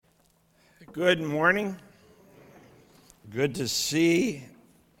Good morning. Good to see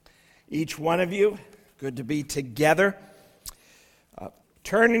each one of you. Good to be together.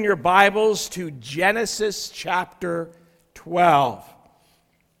 Turn in your Bibles to Genesis chapter 12.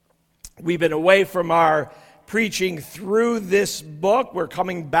 We've been away from our preaching through this book. We're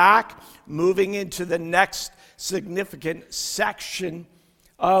coming back, moving into the next significant section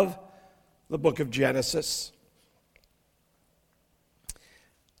of the book of Genesis.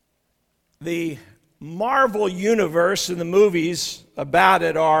 The Marvel universe and the movies about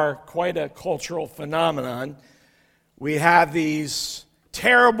it are quite a cultural phenomenon. We have these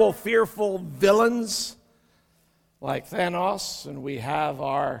terrible, fearful villains like Thanos, and we have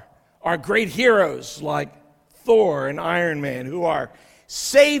our great heroes like Thor and Iron Man who are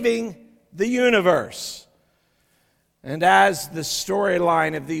saving the universe. And as the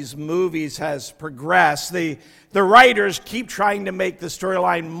storyline of these movies has progressed, the writers keep trying to make the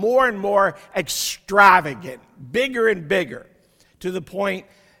storyline more and more extravagant, bigger and bigger, to the point,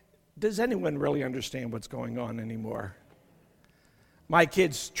 does anyone really understand what's going on anymore? My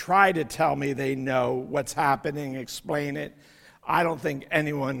kids try to tell me they know what's happening, explain it. I don't think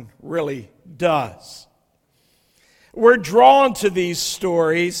anyone really does. We're drawn to these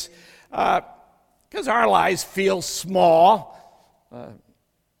stories because our lives feel small.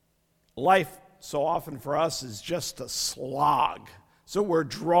 Life so often for us is just a slog. So we're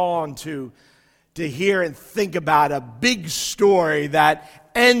drawn to hear and think about a big story that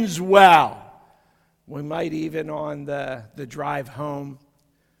ends well. We might even on the drive home,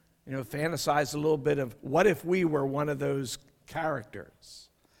 fantasize a little bit of what if we were one of those characters.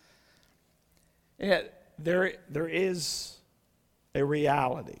 And there is a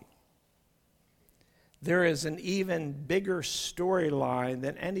reality. There is an even bigger storyline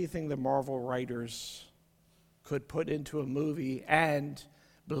than anything the Marvel writers could put into a movie, and,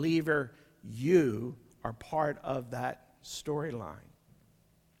 believer, you are part of that storyline.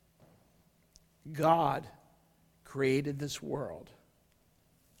 God created this world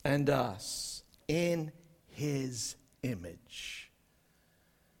and us in His image.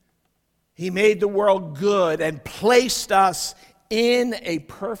 He made the world good and placed us in a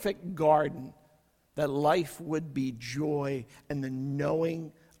perfect garden that life would be joy and the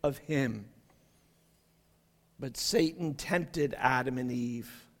knowing of Him. But Satan tempted Adam and Eve,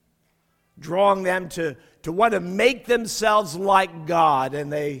 drawing them to want to make themselves like God,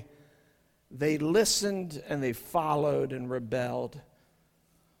 and they listened and they followed and rebelled.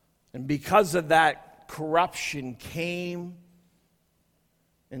 And because of that, corruption came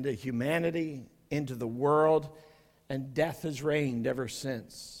into humanity, into the world, and death has reigned ever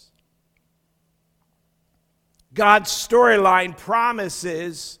since. God's storyline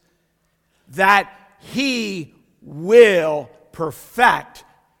promises that He will perfect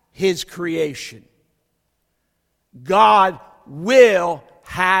His creation. God will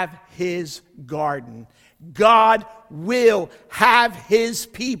have His garden. God will have His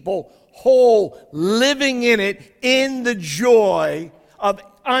people whole, living in it in the joy of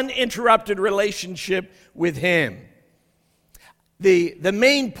uninterrupted relationship with Him. The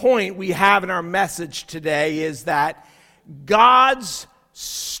main point we have in our message today is that God's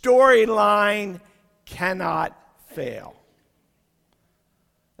storyline cannot fail.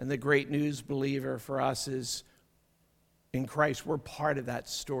 And the great news, believer, for us is in Christ, we're part of that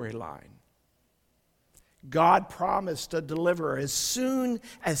storyline. God promised a deliverer. As soon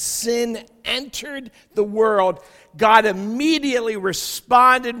as sin entered the world, God immediately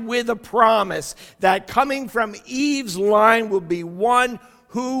responded with a promise that coming from Eve's line would be one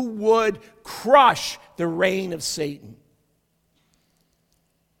who would crush the reign of Satan.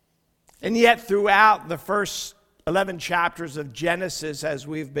 And yet throughout the first 11 chapters of Genesis, as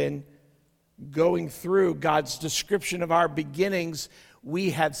we've been going through God's description of our beginnings,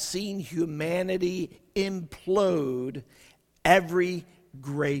 we have seen humanity implode every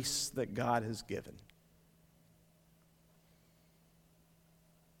grace that God has given.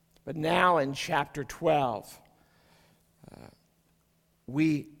 But now in chapter 12,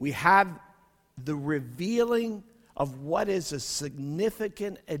 we have the revealing of what is a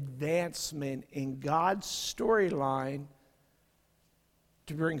significant advancement in God's storyline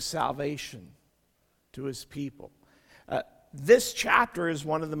to bring salvation to His people. This chapter is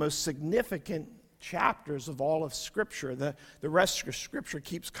one of the most significant chapters of all of Scripture. The rest of Scripture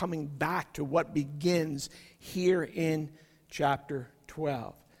keeps coming back to what begins here in chapter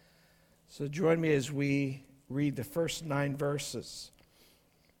 12. So join me as we read the first 9 verses.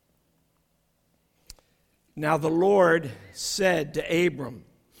 Now the Lord said to Abram,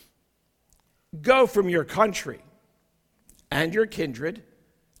 "Go from your country and your kindred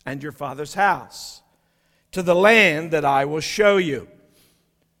and your father's house, to the land that I will show you.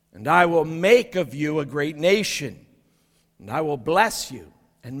 And I will make of you a great nation, and I will bless you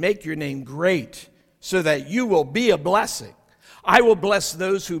and make your name great, so that you will be a blessing. I will bless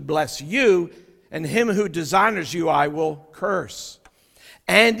those who bless you, and him who dishonors you I will curse.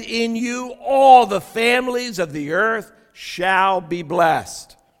 And in you all the families of the earth shall be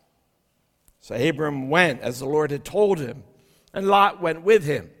blessed. So Abram went as the Lord had told him, and Lot went with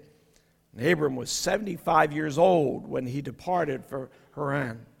him. And Abram was 75 years old when he departed for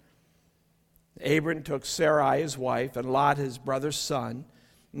Haran. Abram took Sarai his wife, and Lot his brother's son,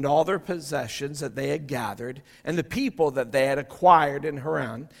 and all their possessions that they had gathered, and the people that they had acquired in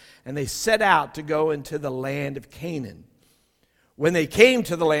Haran, and they set out to go into the land of Canaan. When they came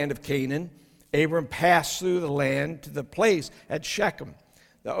to the land of Canaan, Abram passed through the land to the place at Shechem,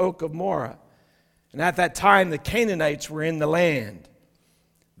 the oak of Moreh. And at that time the Canaanites were in the land.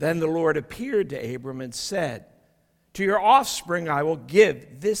 Then the Lord appeared to Abram and said, to your offspring I will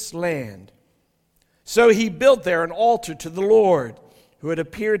give this land. So he built there an altar to the Lord, who had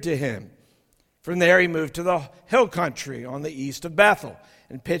appeared to him. From there he moved to the hill country on the east of Bethel,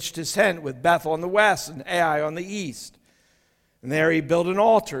 and pitched his tent with Bethel on the west and Ai on the east. And there he built an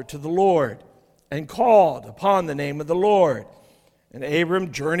altar to the Lord, and called upon the name of the Lord. And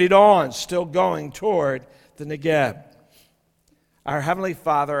Abram journeyed on, still going toward the Negeb. Our Heavenly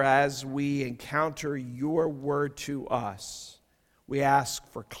Father, as we encounter your word to us, we ask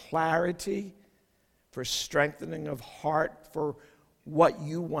for clarity, for strengthening of heart, for what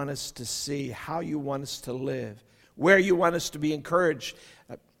you want us to see, how you want us to live, where you want us to be encouraged,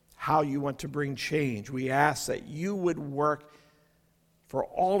 how you want to bring change. We ask that you would work for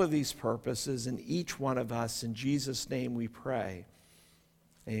all of these purposes in each one of us. In Jesus' name we pray.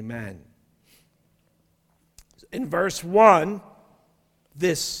 Amen. In verse 1,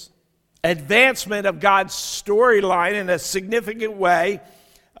 this advancement of God's storyline in a significant way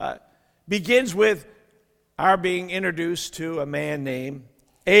begins with our being introduced to a man named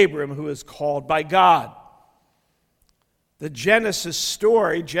Abram, who is called by God. The Genesis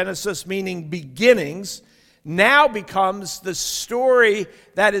story, Genesis meaning beginnings, now becomes the story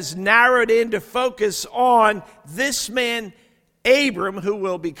that is narrowed in to focus on this man, Abram, who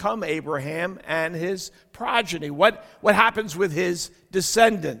will become Abraham and his progeny. What happens with his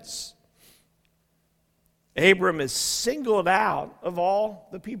descendants? Abram is singled out of all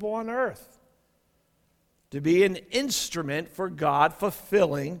the people on earth to be an instrument for God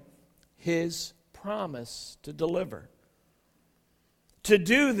fulfilling his promise to deliver. To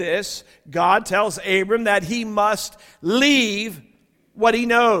do this, God tells Abram that he must leave what he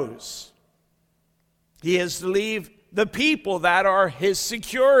knows. He is to leave the people that are his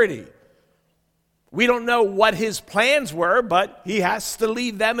security. We don't know what his plans were, but he has to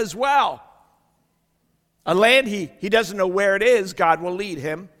leave them as well. A land he doesn't know where it is, God will lead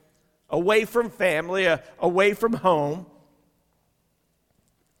him away from family, away from home.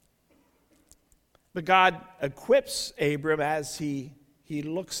 But God equips Abram as he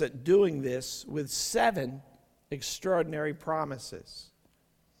looks at doing this with 7 extraordinary promises.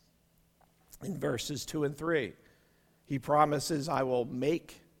 In verses 2 and 3, he promises, I will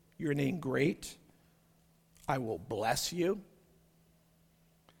make your name great. I will bless you.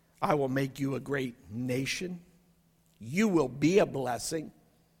 I will make you a great nation. You will be a blessing.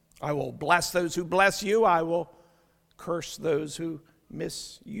 I will bless those who bless you. I will curse those who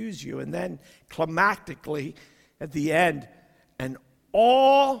misuse you. And then climactically at the end, and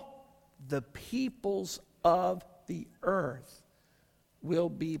all the peoples of the earth will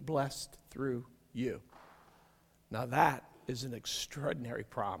be blessed through you. Now that is an extraordinary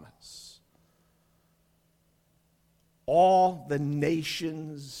promise. All the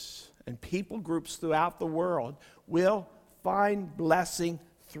nations and people groups throughout the world will find blessing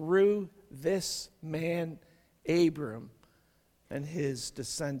through this man, Abram, and his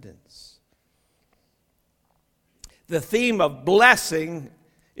descendants. The theme of blessing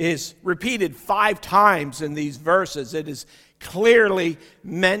is repeated 5 times in these verses. It is clearly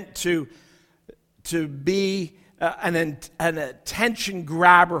meant to be an attention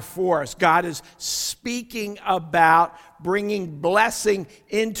grabber for us. God is speaking about bringing blessing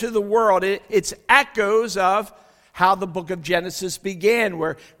into the world. It's echoes of how the book of Genesis began,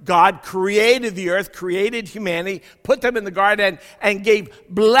 where God created the earth, created humanity, put them in the garden, and gave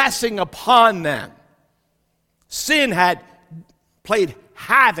blessing upon them. Sin had played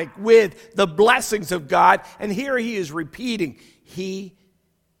havoc with the blessings of God, and here he is repeating, he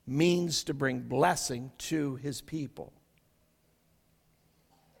means to bring blessing to his people.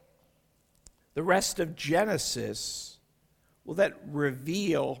 The rest of Genesis Well, that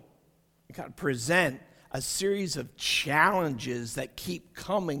reveal, God present a series of challenges that keep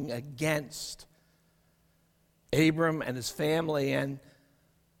coming against Abram and his family and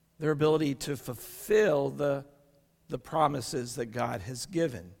their ability to fulfill the promises that God has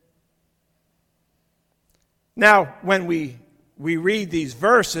given. Now, when we read these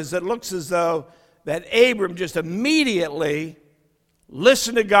verses, it looks as though that Abram just immediately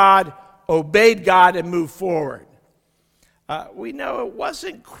listened to God, obeyed God, and moved forward. We know it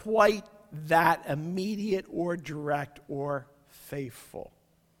wasn't quite that immediate or direct or faithful.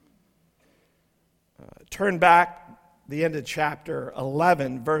 Turn back the end of chapter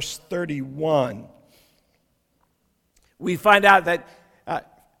 11, verse 31. We find out that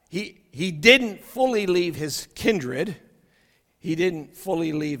he didn't fully leave his kindred. He didn't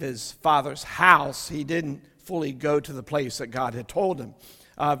fully leave his father's house. He didn't fully go to the place that God had told him.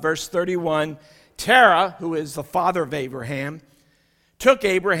 Verse 31, Terah, who is the father of Abraham, took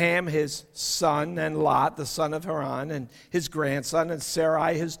Abraham, his son, and Lot, the son of Haran, and his grandson, and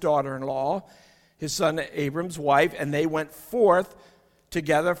Sarai, his daughter-in-law, his son Abram's wife, and they went forth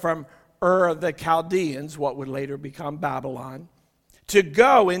together from Ur of the Chaldeans, what would later become Babylon, to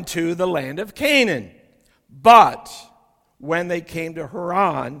go into the land of Canaan. But when they came to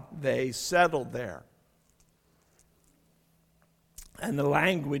Haran, they settled there. And the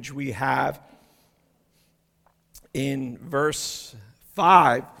language we have in verse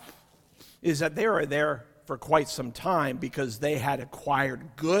 5 is that they were there for quite some time because they had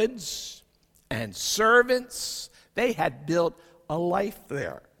acquired goods and servants. They had built a life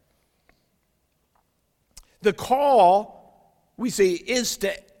there. The call, we see, is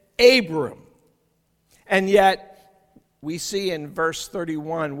to Abram. And yet, we see in verse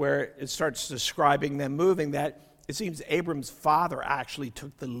 31 where it starts describing them moving that it seems Abram's father actually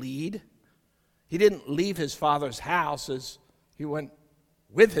took the lead. He didn't leave his father's house as he went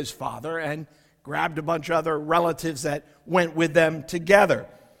with his father and grabbed a bunch of other relatives that went with them together.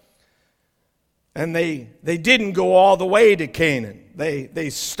 And they didn't go all the way to Canaan. They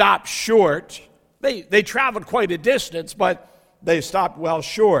stopped short. They traveled quite a distance, but they stopped well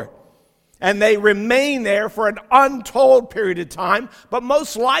short. And they remained there for an untold period of time, but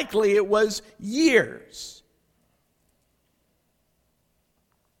most likely it was years.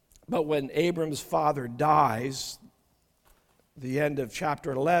 But when Abram's father dies, the end of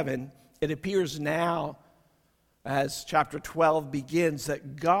chapter 11, it appears now, as chapter 12 begins,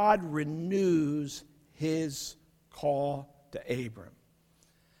 that God renews his call to Abram.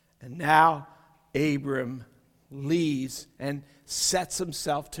 And now Abram leaves and sets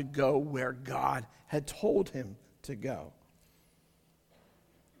himself to go where God had told him to go.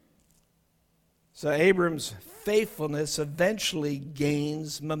 So Abram's faithfulness eventually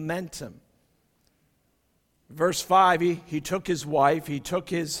gains momentum. Verse 5, he took his wife, he took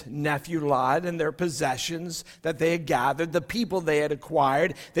his nephew Lot and their possessions that they had gathered, the people they had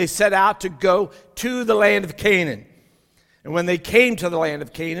acquired. They set out to go to the land of Canaan. And when they came to the land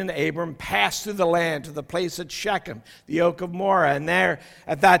of Canaan, Abram passed through the land to the place at Shechem, the oak of Moreh. And there,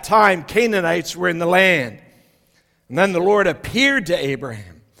 at that time, Canaanites were in the land. And then the Lord appeared to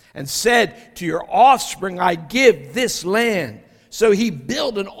Abraham and said, "To your offspring I give this land." So he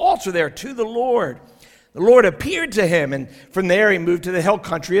built an altar there to the Lord. The Lord appeared to him, and from there he moved to the hill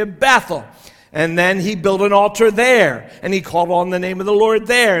country of Bethel. And then he built an altar there, and he called on the name of the Lord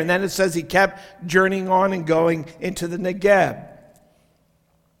there. And then it says he kept journeying on and going into the Negeb.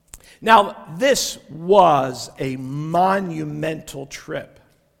 Now, this was a monumental trip.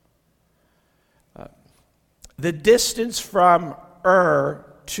 The distance from Ur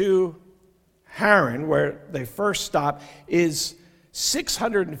to Haran, where they first stopped, is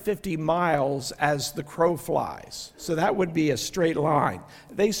 650 miles as the crow flies. So that would be a straight line.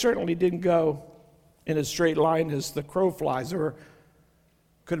 They certainly didn't go in a straight line as the crow flies. There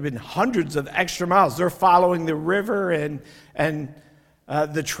could have been hundreds of extra miles. They're following the river and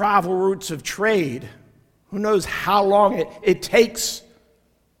the travel routes of trade. Who knows how long it takes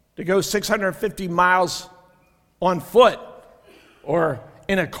to go 650 miles on foot or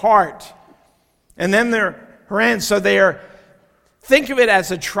in a cart. And then they're Haran, so think of it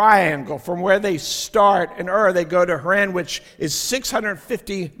as a triangle. From where they start in Ur, they go to Haran, which is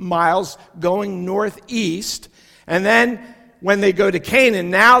 650 miles going northeast. And then when they go to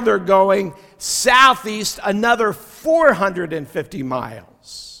Canaan, now they're going southeast another 450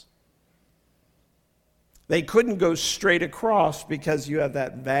 miles. They couldn't go straight across because you have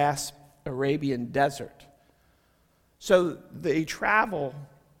that vast Arabian desert. So they travel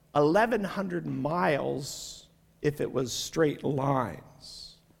 1,100 miles if it was straight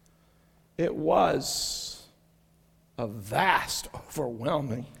lines. It was a vast,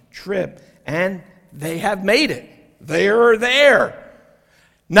 overwhelming trip, and they have made it. They are there.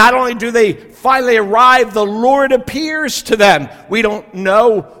 Not only do they finally arrive, the Lord appears to them. We don't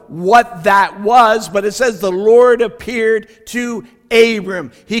know what that was, but it says the Lord appeared to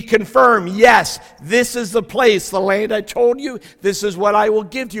Abram. He confirmed, yes, this is the place, the land I told you. This is what I will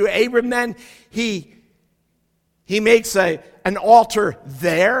give to you. Abram then, he makes an altar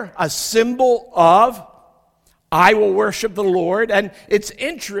there, a symbol of, I will worship the Lord. And it's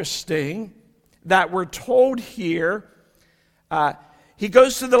interesting that we're told here, he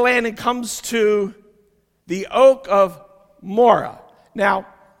goes to the land and comes to the oak of Morah. Now,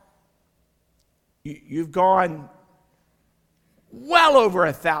 you've gone well over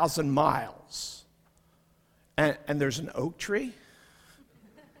 1,000 miles, and there's an oak tree.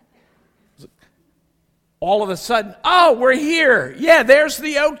 All of a sudden, oh, we're here. Yeah, there's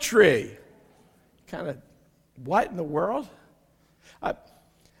the oak tree. Kind of, what in the world?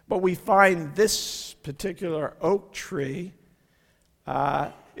 But we find this particular oak tree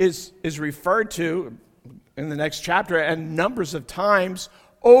is referred to in the next chapter and numbers of times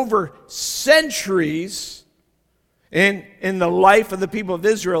over centuries in the life of the people of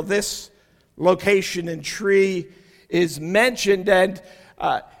Israel. This location and tree is mentioned, and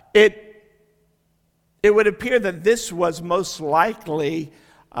it would appear that this was most likely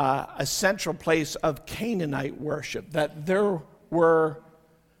a central place of Canaanite worship, that there were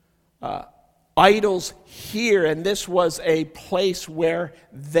idols here, and this was a place where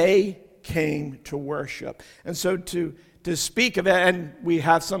they came to worship. And so to speak of it, and we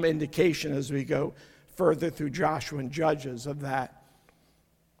have some indication as we go further through Joshua and Judges of that,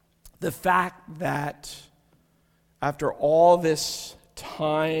 the fact that after all this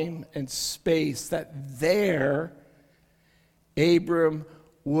time and space, that there Abram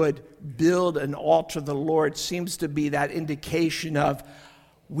would build an altar to the Lord seems to be that indication of,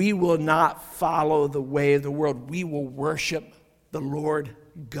 we will not follow the way of the world. We will worship the Lord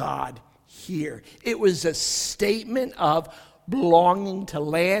God here. It was a statement of belonging to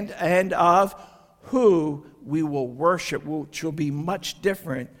land and of who we will worship, which will be much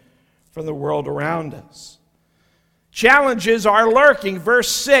different from the world around us. Challenges are lurking. Verse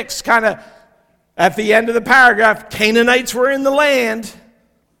 6, kind of at the end of the paragraph, Canaanites were in the land.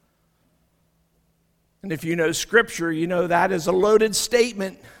 And if you know Scripture, you know that is a loaded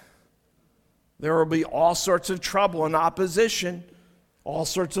statement. There will be all sorts of trouble and opposition, all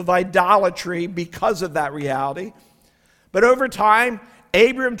sorts of idolatry because of that reality. But over time,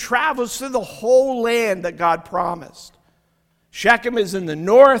 Abram travels through the whole land that God promised. Shechem is in the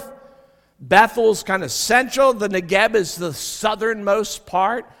north. Bethel's kind of central. The Negeb is the southernmost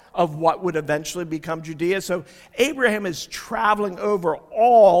part of what would eventually become Judea. So Abraham is traveling over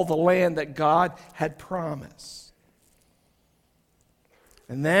all the land that God had promised.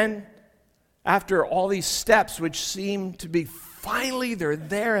 And then, after all these steps, which seem to be finally they're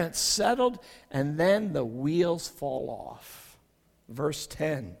there and it's settled, and then the wheels fall off. Verse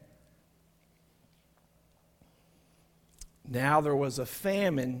 10. Now there was a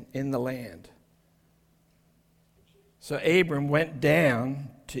famine in the land. So Abram went down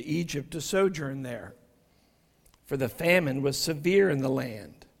to Egypt to sojourn there, for the famine was severe in the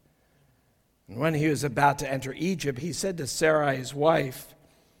land. And when he was about to enter Egypt, he said to Sarai, his wife,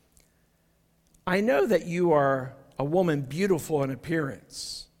 I know that you are a woman beautiful in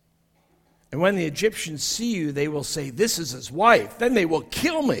appearance. And when the Egyptians see you, they will say, this is his wife. Then they will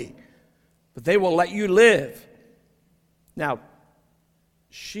kill me, but they will let you live. Now,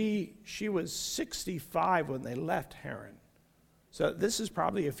 she was 65 when they left Haran. So this is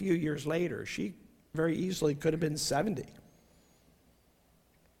probably a few years later. She very easily could have been 70.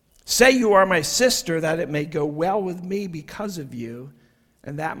 Say you are my sister, that it may go well with me because of you,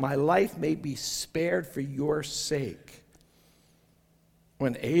 and that my life may be spared for your sake.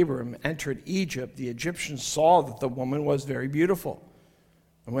 When Abram entered Egypt, the Egyptians saw that the woman was very beautiful.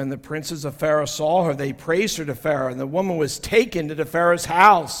 And when the princes of Pharaoh saw her, they praised her to Pharaoh, and the woman was taken to Pharaoh's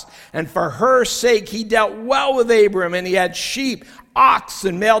house. And for her sake he dealt well with Abram, and he had sheep,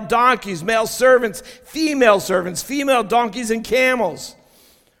 oxen, male donkeys, male servants, female donkeys, and camels.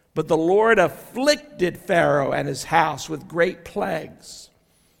 But the Lord afflicted Pharaoh and his house with great plagues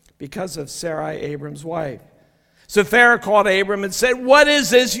because of Sarai, Abram's wife. So Pharaoh called Abram and said, what is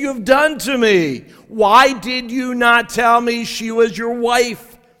this you have done to me? Why did you not tell me she was your wife?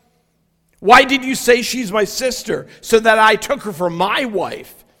 Why did you say she's my sister, so that I took her for my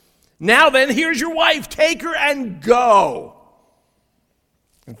wife? Now then, here's your wife. Take her and go.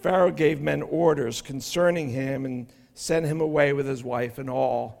 And Pharaoh gave men orders concerning him and sent him away with his wife and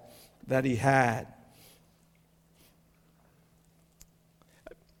all that he had.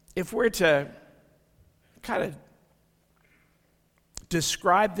 If we're to kind of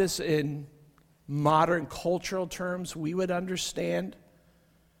describe this in modern cultural terms, we would understand,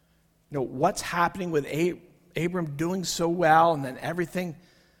 what's happening with Abram doing so well, and then everything,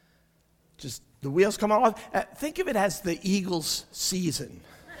 just the wheels come off. Think of it as the Eagles' season.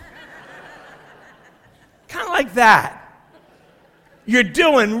 Kind of like that. You're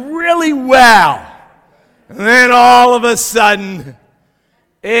doing really well, and then all of a sudden,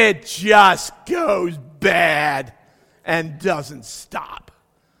 it just goes bad and doesn't stop.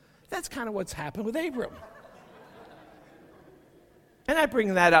 That's kind of what's happened with Abram. And I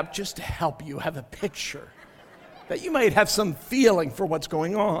bring that up just to help you have a picture, that you might have some feeling for what's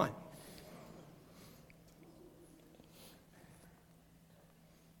going on.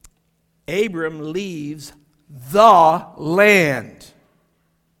 Abram leaves the land,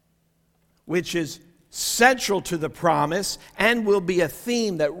 which is central to the promise and will be a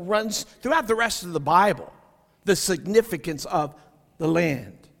theme that runs throughout the rest of the Bible, the significance of the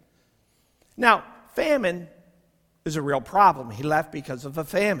land. Now, famine is a real problem. He left because of a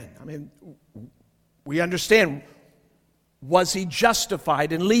famine. I mean, we understand, was he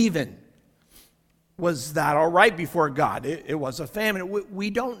justified in leaving? Was that all right before God? It was a famine.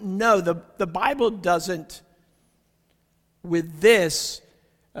 We don't know. The Bible doesn't, with this,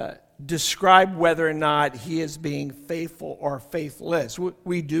 describe whether or not he is being faithful or faithless.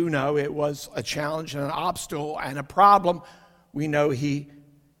 We do know it was a challenge and an obstacle and a problem. We know he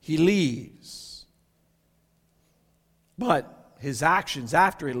leaves. But his actions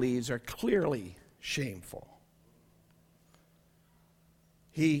after he leaves are clearly shameful.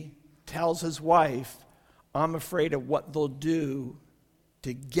 He tells his wife, I'm afraid of what they'll do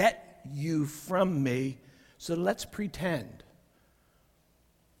to get you from me, so let's pretend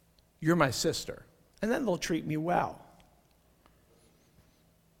you're my sister, and then they'll treat me well.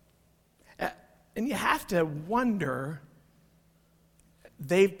 And you have to wonder,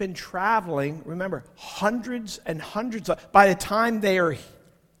 they've been traveling, remember, hundreds and hundreds by the time they are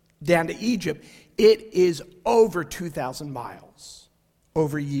down to Egypt, it is over 2,000 miles,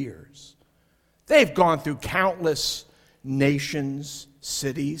 over years. They've gone through countless nations,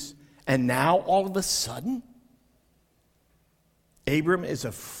 cities, and now all of a sudden, Abram is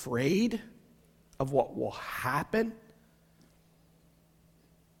afraid of what will happen.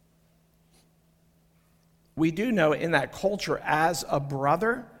 We do know in that culture as a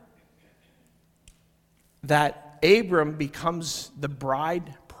brother that Abram becomes the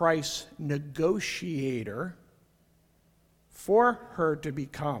bride price negotiator for her to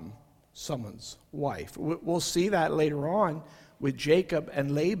become someone's wife. We'll see that later on with Jacob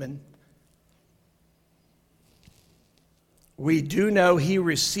and Laban. We do know he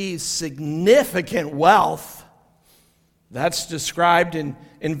receives significant wealth. That's described in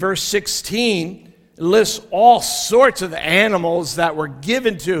verse 16. It lists all sorts of animals that were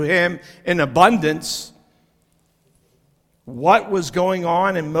given to him in abundance. What was going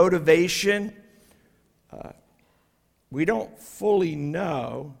on in motivation? We don't fully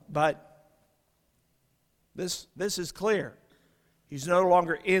know, but this is clear. He's no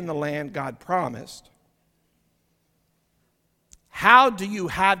longer in the land God promised. How do you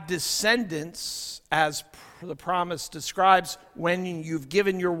have descendants, as the promise describes, when you've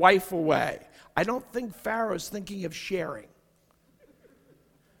given your wife away? I don't think Pharaoh's thinking of sharing.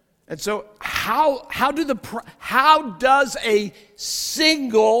 And so how does a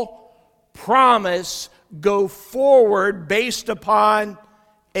single promise go forward based upon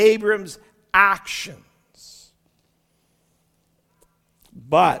Abram's actions?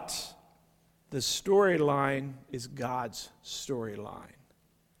 But the storyline is God's storyline.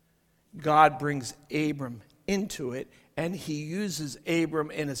 God brings Abram into it, and he uses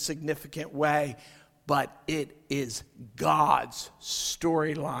Abram in a significant way, but it is God's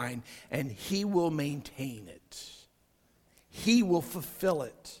storyline, and he will maintain it. He will fulfill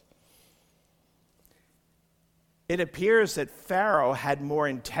it. It appears that Pharaoh had more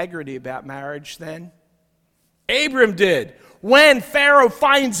integrity about marriage than Abram did. When Pharaoh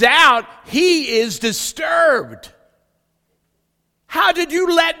finds out, he is disturbed. How did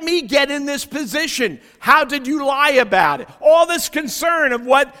you let me get in this position? How did you lie about it? All this concern of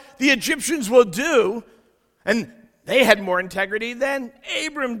what the Egyptians will do, and they had more integrity than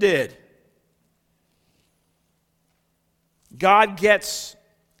Abram did. God gets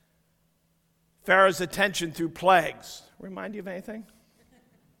Pharaoh's attention through plagues. Remind you of anything?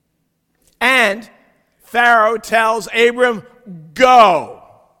 And Pharaoh tells Abram, go.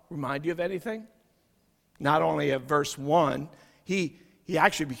 Remind you of anything? Not only of verse 1, he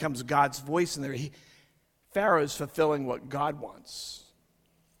actually becomes God's voice in there. Pharaoh is fulfilling what God wants.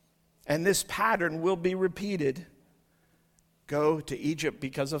 And this pattern will be repeated. Go to Egypt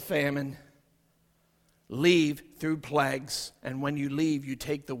because of famine. Leave through plagues. And when you leave, you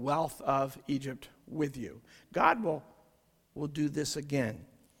take the wealth of Egypt with you. God will do this again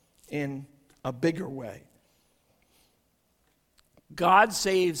in a bigger way. God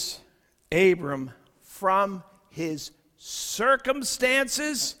saves Abram from his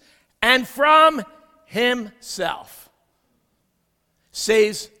circumstances and from himself.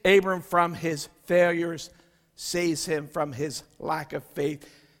 Saves Abram from his failures, saves him from his lack of faith,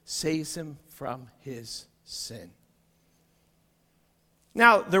 saves him from his sin.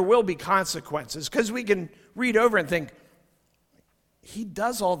 Now, there will be consequences, because we can read over and think, he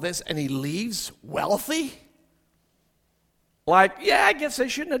does all this and he leaves wealthy? Like, yeah, I guess I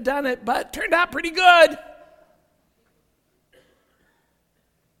shouldn't have done it, but it turned out pretty good.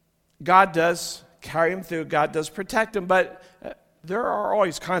 God does carry him through. God does protect him, but there are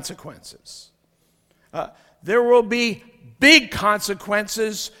always consequences. There will be big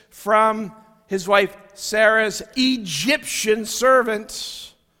consequences from his wife Sarah's Egyptian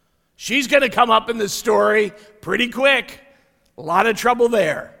servant. She's going to come up in this story pretty quick. A lot of trouble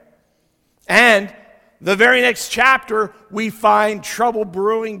there. And the very next chapter, we find trouble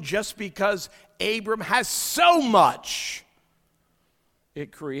brewing just because Abram has so much.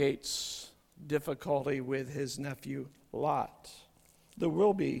 It creates difficulty with his nephew Lot. There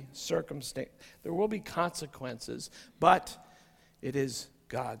will be there will be consequences, but it is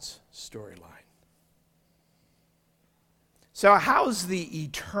God's storyline. So how's the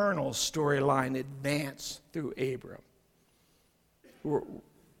eternal storyline advance through Abram?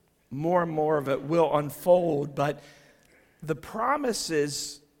 More and more of it will unfold, but the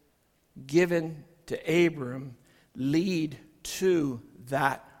promises given to Abram lead to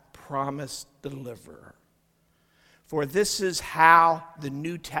that promised deliverer. For this is how the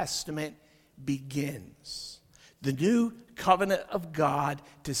New Testament begins. The new covenant of God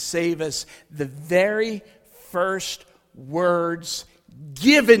to save us, the very first words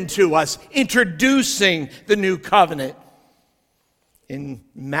given to us, introducing the new covenant. In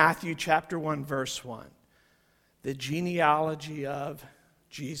Matthew chapter 1, verse 1, the genealogy of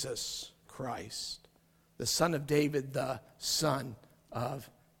Jesus Christ, the son of David, the son of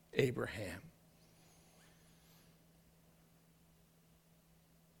Abraham.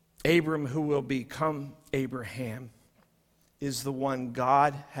 Abram, who will become Abraham, is the one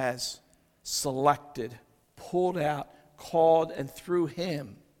God has selected, pulled out, called, and through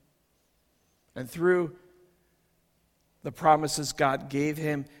him, and through the promises God gave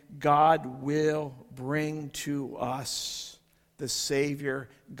him, God will bring to us the Savior,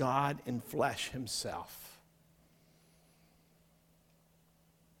 God in flesh himself.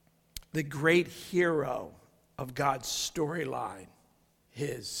 The great hero of God's storyline,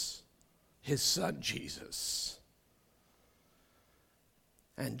 his son Jesus.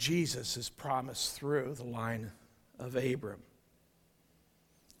 And Jesus is promised through the line of Abram.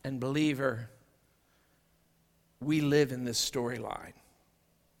 And believer, we live in this storyline.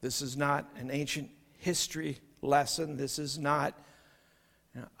 This is not an ancient history lesson. This is not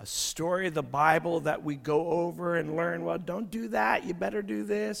a story of the Bible that we go over and learn, well, don't do that, you better do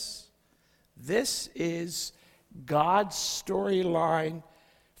this. This is God's storyline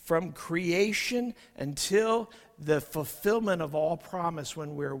from creation until the fulfillment of all promise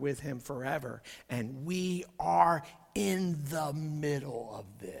when we're with him forever. And we are in the middle of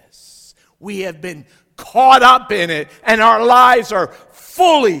this. We have been caught up in it, and our lives are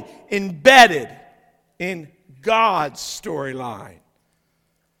fully embedded in God's storyline.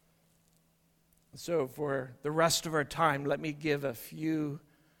 So for the rest of our time, let me give a few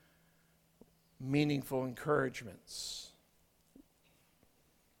meaningful encouragements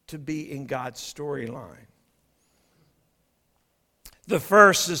to be in God's storyline. The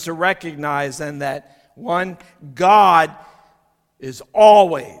first is to recognize then that, one, God is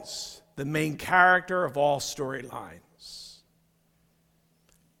always the main character of all storylines.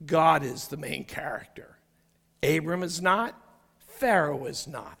 God is the main character. Abram is not. Pharaoh is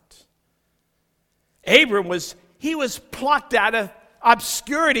not. Abram was plucked out of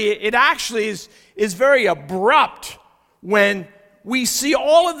obscurity. It actually is very abrupt when we see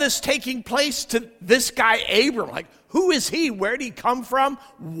all of this taking place to this guy Abram. Like, who is he? Where did he come from?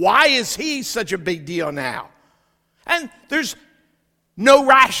 Why is he such a big deal now? And there's no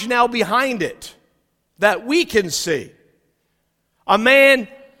rationale behind it that we can see. A man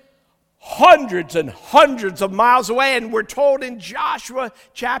hundreds and hundreds of miles away, and we're told in Joshua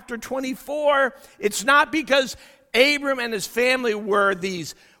chapter 24, it's not because Abram and his family were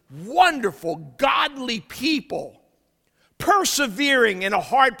these wonderful, godly people persevering in a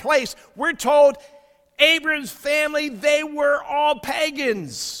hard place. We're told Abram's family, they were all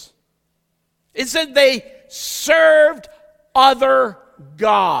pagans. It said they served other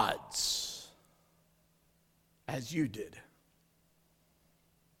gods, as you did.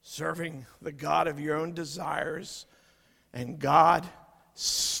 Serving the God of your own desires, and God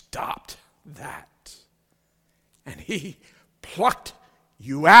stopped that. And he plucked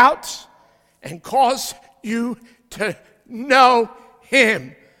you out and caused you to know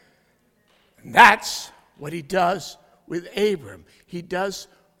him. And that's what he does with Abram. He does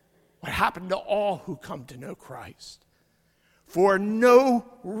what happened to all who come to know Christ. For no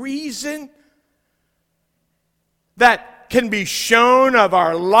reason that can be shown of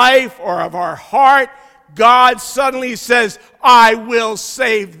our life or of our heart, God suddenly says, I will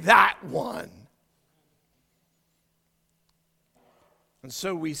save that one. And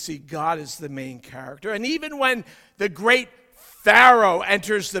so we see God as the main character. And even when the great Pharaoh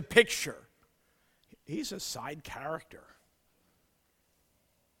enters the picture, he's a side character.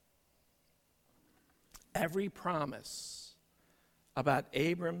 Every promise about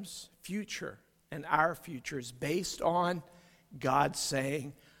Abram's future and our future is based on God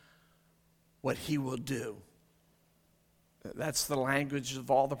saying what he will do. That's the language of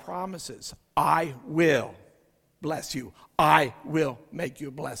all the promises. I will bless you. I will make you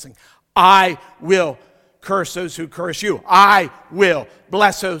a blessing. I will curse those who curse you. I will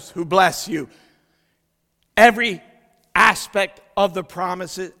bless those who bless you. Every aspect of the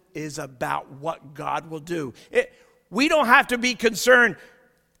promises is about what God will do. We don't have to be concerned,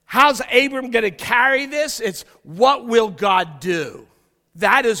 how's Abram going to carry this? It's what will God do?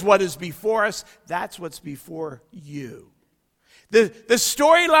 That is what is before us. That's what's before you. The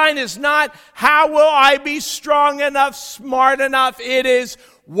storyline is not how will I be strong enough, smart enough. It is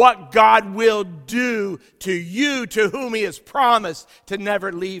what God will do to you, to whom he has promised to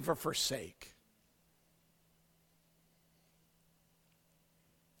never leave or forsake.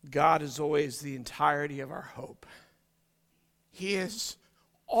 God is always the entirety of our hope. He is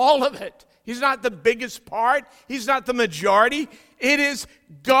all of it. He's not the biggest part. He's not the majority. It is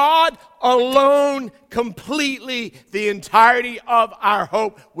God alone, completely the entirety of our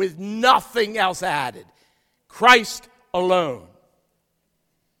hope, with nothing else added. Christ alone.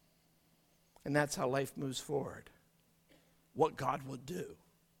 And that's how life moves forward. What God will do.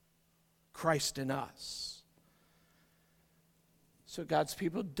 Christ in us. So God's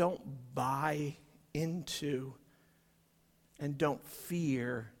people, don't buy into and don't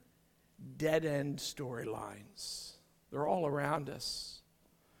fear dead-end storylines. They're all around us.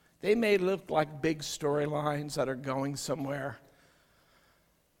 They may look like big storylines that are going somewhere,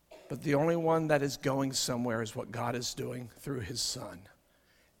 but the only one that is going somewhere is what God is doing through his Son.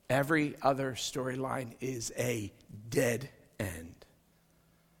 Every other storyline is a dead end.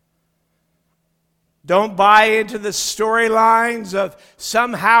 Don't buy into the storylines of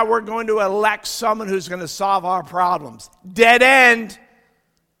somehow we're going to elect someone who's going to solve our problems. Dead end.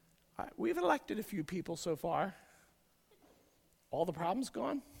 We've elected a few people so far. All the problems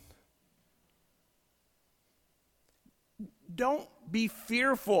gone? Don't be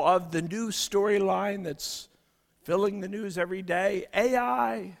fearful of the new storyline that's filling the news every day.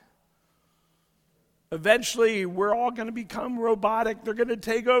 AI. Eventually, we're all going to become robotic. They're going to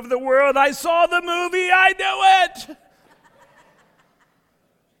take over the world. I saw the movie. I knew it.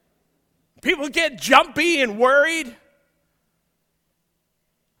 People get jumpy and worried.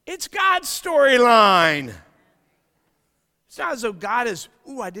 It's God's storyline. It's not as though God is,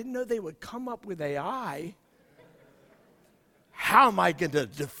 I didn't know they would come up with AI. How am I going to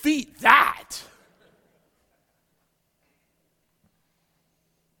defeat that?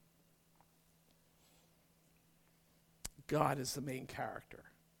 God is the main character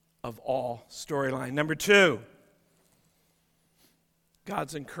of all storyline. Number 2,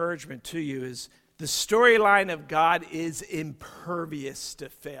 God's encouragement to you is the storyline of God is impervious to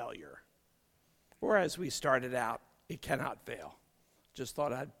failure. Or as we started out, it cannot fail. Just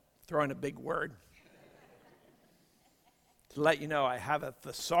thought I'd throw in a big word to let you know I have a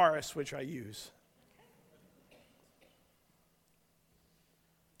thesaurus which I use.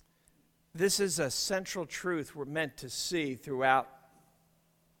 This is a central truth we're meant to see throughout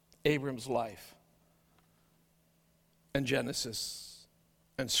Abram's life and Genesis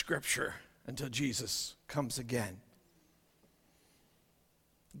and Scripture until Jesus comes again.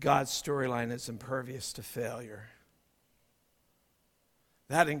 God's storyline is impervious to failure.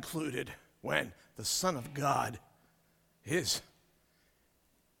 That included when the Son of God is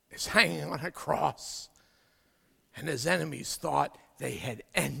hanging on a cross and his enemies thought they had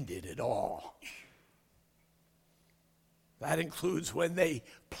ended it all. That includes when they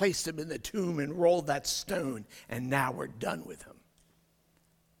placed him in the tomb and rolled that stone, and now we're done with him.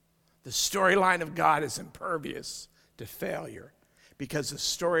 The storyline of God is impervious to failure because the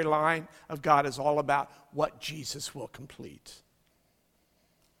storyline of God is all about what Jesus will complete.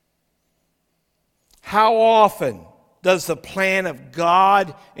 How often does the plan of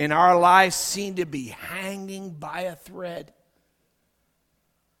God in our lives seem to be hanging by a thread?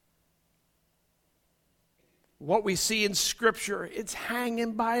 What we see in Scripture, it's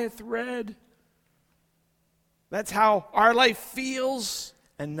hanging by a thread. That's how our life feels,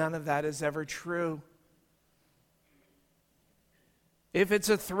 and none of that is ever true. If it's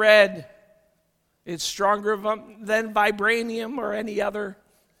a thread, it's stronger than vibranium or any other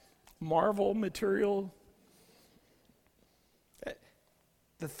marvel material.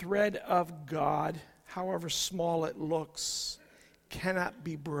 The thread of God, however small it looks, cannot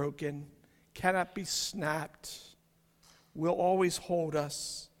be broken, cannot be snapped, will always hold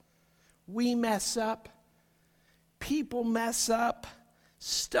us. We mess up. People mess up.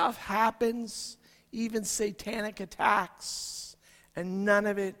 Stuff happens, even satanic attacks, and none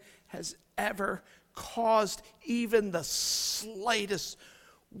of it has ever caused even the slightest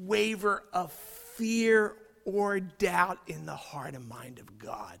waver of fear or doubt in the heart and mind of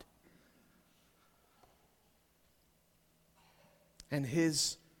God. And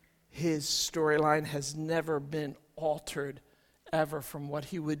his storyline has never been altered ever from what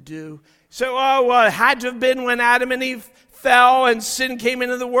he would do. So, it had to have been when Adam and Eve fell and sin came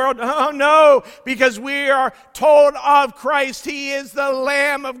into the world. Oh, no, because we are told of Christ. He is the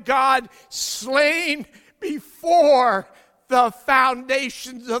Lamb of God slain before the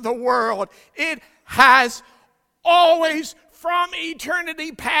foundations of the world. It has always from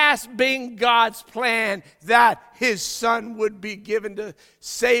eternity past been God's plan that his Son would be given to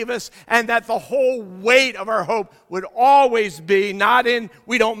save us, and that the whole weight of our hope would always be not in,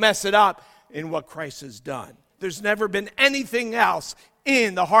 we don't mess it up, in what Christ has done. There's never been anything else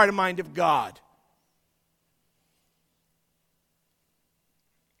in the heart and mind of God.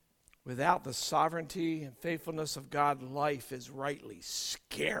 Without the sovereignty and faithfulness of God, life is rightly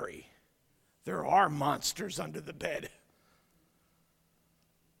scary. There are monsters under the bed.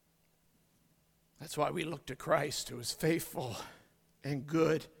 That's why we look to Christ, who is faithful and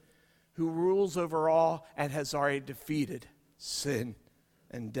good, who rules over all and has already defeated sin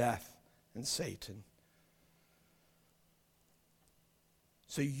and death and Satan.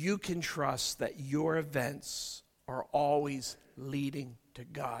 So you can trust that your events are always leading to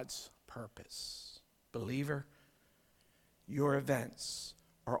God's purpose. Believer, your events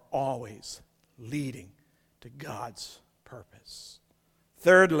are always leading to God's purpose.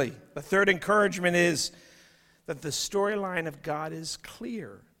 Thirdly, the third encouragement is that the storyline of God is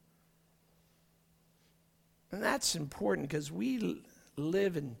clear. And that's important because we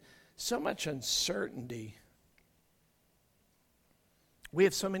live in so much uncertainty. We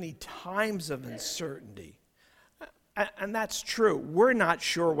have so many times of uncertainty. And that's true. We're not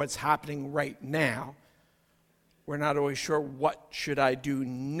sure what's happening right now. We're not always sure what should I do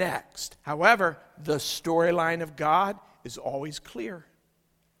next. However, the storyline of God is always clear.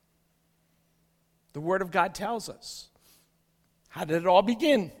 The Word of God tells us. How did it all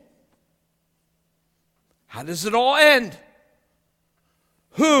begin? How does it all end?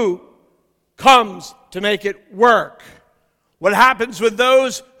 Who comes to make it work? What happens with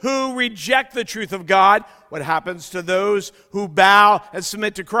those who reject the truth of God? What happens to those who bow and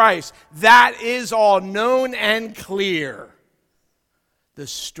submit to Christ? That is all known and clear. The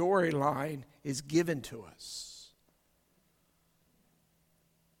storyline is given to us.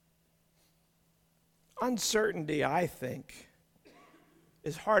 Uncertainty, I think,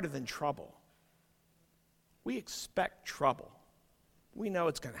 is harder than trouble. We expect trouble. We know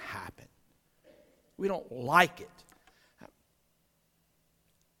it's going to happen. We don't like it.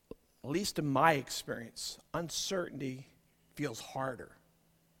 At least in my experience, uncertainty feels harder.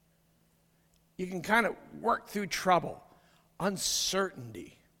 You can kind of work through trouble.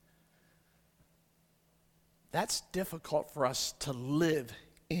 Uncertainty, that's difficult for us to live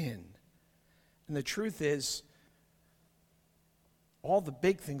in. And the truth is, all the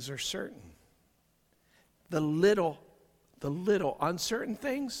big things are certain. The little uncertain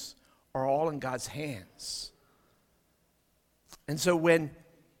things are all in God's hands. And so when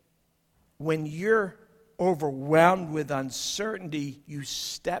you're overwhelmed with uncertainty, you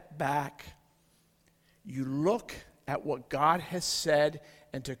step back, you look at what God has said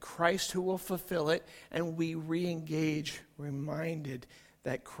and to Christ who will fulfill it, and we re-engage, reminded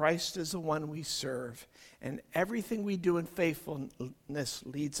that Christ is the one we serve, and everything we do in faithfulness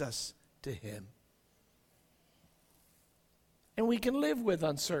leads us to him. And we can live with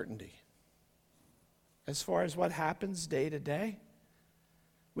uncertainty as far as what happens day to day.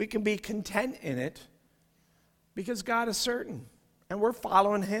 We can be content in it because God is certain and we're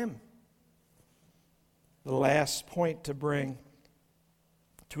following him. The last point to bring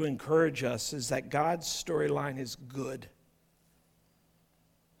to encourage us is that God's storyline is good.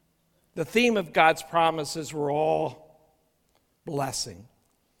 The theme of God's promises were all blessing.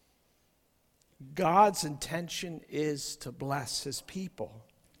 God's intention is to bless his people,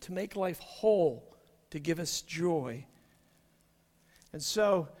 to make life whole, to give us joy. And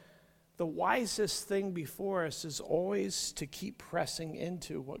so the wisest thing before us is always to keep pressing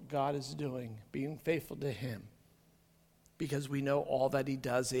into what God is doing, being faithful to him, because we know all that he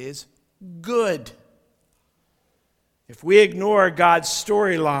does is good. If we ignore God's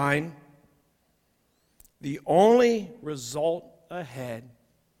storyline, the only result ahead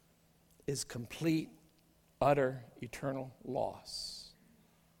is complete, utter, eternal loss.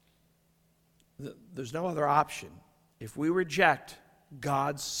 There's no other option. If we reject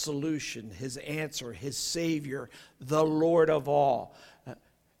God's solution, his answer, his Savior, the Lord of all,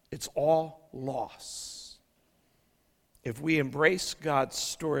 it's all loss. If we embrace God's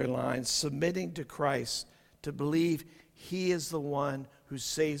storyline, submitting to Christ, to believe he is the one who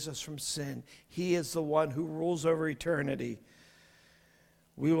saves us from sin, he is the one who rules over eternity,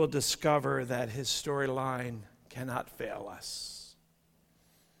 we will discover that his storyline cannot fail us.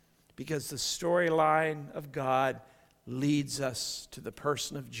 Because the storyline of God leads us to the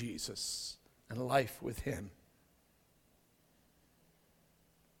person of Jesus and life with him.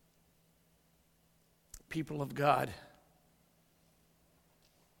 People of God,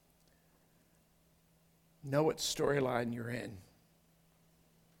 know what storyline you're in.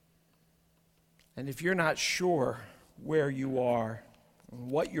 And if you're not sure where you are,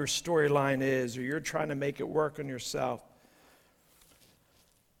 what your storyline is, or you're trying to make it work on yourself,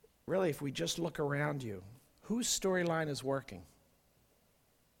 really, if we just look around you, whose storyline is working?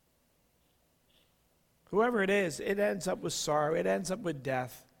 Whoever it is, it ends up with sorrow, it ends up with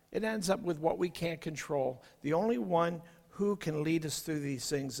death, it ends up with what we can't control. The only one who can lead us through these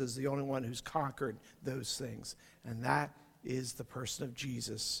things is the only one who's conquered those things, and that is the person of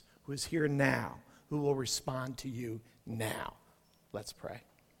Jesus, who is here now, who will respond to you now. Let's pray.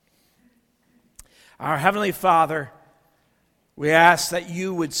 Our Heavenly Father, we ask that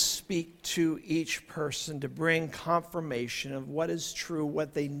you would speak to each person to bring confirmation of what is true,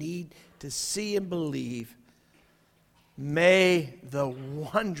 what they need to see and believe. May the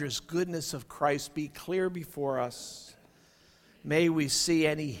wondrous goodness of Christ be clear before us. May we see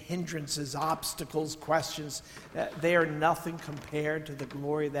any hindrances, obstacles, questions. They are nothing compared to the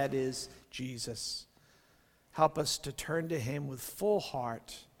glory that is Jesus. Help us to turn to him with full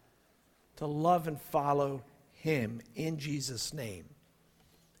heart, to love and follow him in Jesus' name.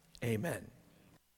 Amen.